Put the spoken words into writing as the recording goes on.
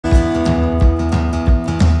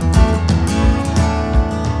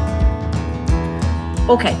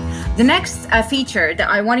Okay, the next feature that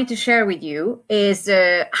I wanted to share with you is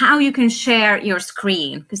how you can share your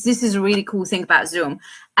screen, because this is a really cool thing about Zoom.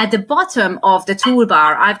 At the bottom of the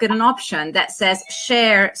toolbar, I've got an option that says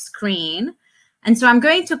share screen. And so I'm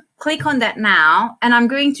going to click on that now, and I'm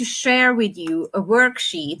going to share with you a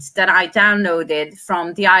worksheet that I downloaded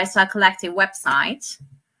from the iSLCollective website.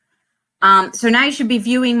 So now you should be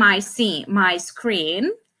viewing my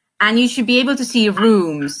screen, and you should be able to see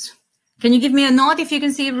rooms. Can you give me a nod if you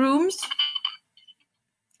can see rooms?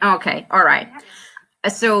 Okay, all right.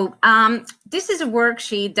 So this is a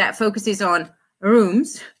worksheet that focuses on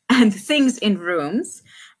rooms and things in rooms.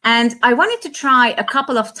 And I wanted to try a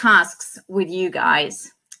couple of tasks with you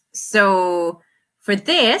guys. So for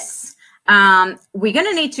this, we're going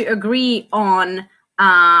to need to agree on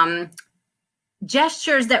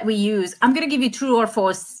gestures that we use. I'm going to give you true or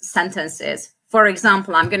false sentences. For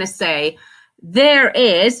example, I'm going to say, there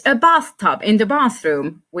is a bathtub in the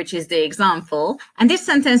bathroom, which is the example. And this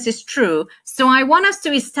sentence is true. So I want us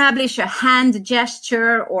to establish a hand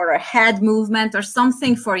gesture or a head movement or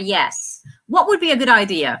something for yes. What would be a good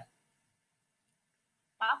idea?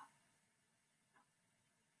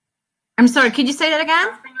 I'm sorry, could you say that again?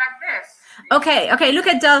 Something like this. Okay, look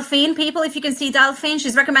at Delphine. People, if you can see Delphine,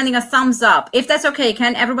 she's recommending a thumbs up. If that's okay,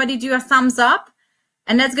 can everybody do a thumbs up?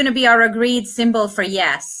 And that's going to be our agreed symbol for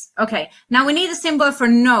yes. Okay, now we need a symbol for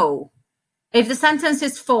no. If the sentence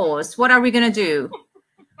is false, what are we going to do?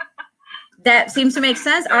 That seems to make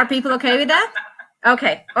sense. Are people okay with that?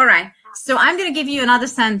 Okay, all right. So I'm going to give you another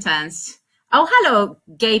sentence. Oh, hello,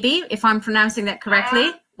 Gaby, if I'm pronouncing that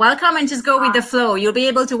correctly. Welcome, and just go with the flow. You'll be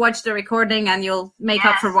able to watch the recording and you'll make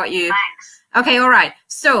up for what you... Thanks. Okay, all right.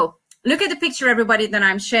 So look at the picture, everybody, that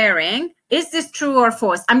I'm sharing. Is this true or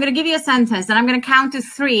false? I'm going to give you a sentence, and I'm going to count to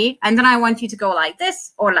 3, and then I want you to go like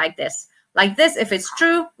this or like this. Like this if it's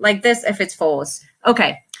true, like this if it's false.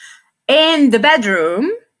 Okay. In the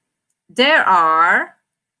bedroom, there are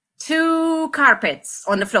 2 carpets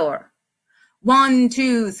on the floor. 1,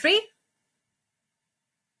 2, 3.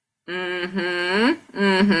 Okay.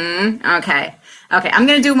 I'm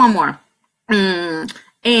going to do one more.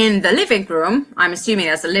 In the living room, I'm assuming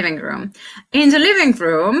that's a living room. In the living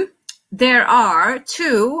room, there are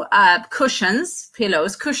 2 cushions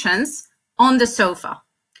on the sofa.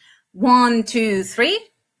 1, 2, 3.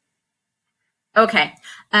 Okay.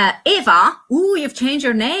 Eva, ooh, you've changed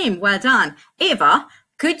your name. Well done. Eva,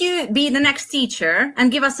 could you be the next teacher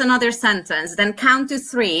and give us another sentence? Then count to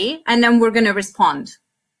 3, and then we're going to respond.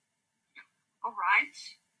 All right.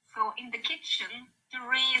 So in the kitchen,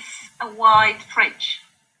 there is a white fridge.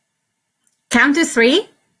 Count to 3.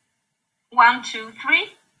 1, 2, 3.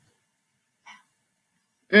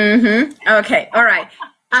 Okay. All right.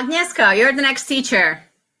 Agnieszka, you're the next teacher.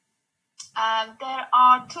 There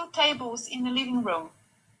are 2 tables in the living room.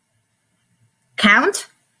 Count.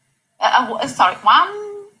 Sorry.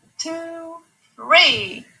 1, 2,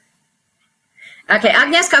 3. Okay.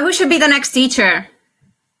 Agnieszka, who should be the next teacher?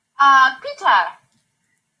 Peter.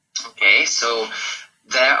 Okay, so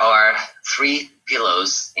there are 3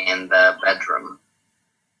 pillows in the bedroom.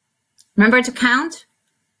 Remember to count.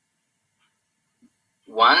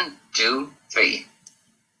 1, 2, 3.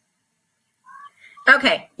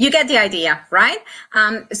 Okay, you get the idea, right?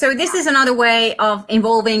 So this is another way of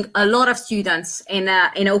involving a lot of students in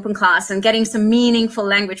open class and getting some meaningful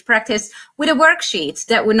language practice with a worksheet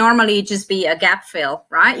that would normally just be a gap fill,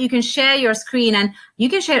 right? You can share your screen and you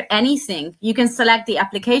can share anything. You can select the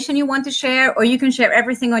application you want to share, or you can share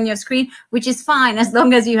everything on your screen, which is fine as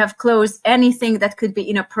long as you have closed anything that could be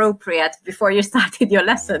inappropriate before you started your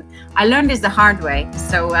lesson. I learned this the hard way,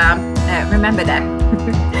 so remember that.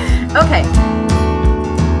 Okay.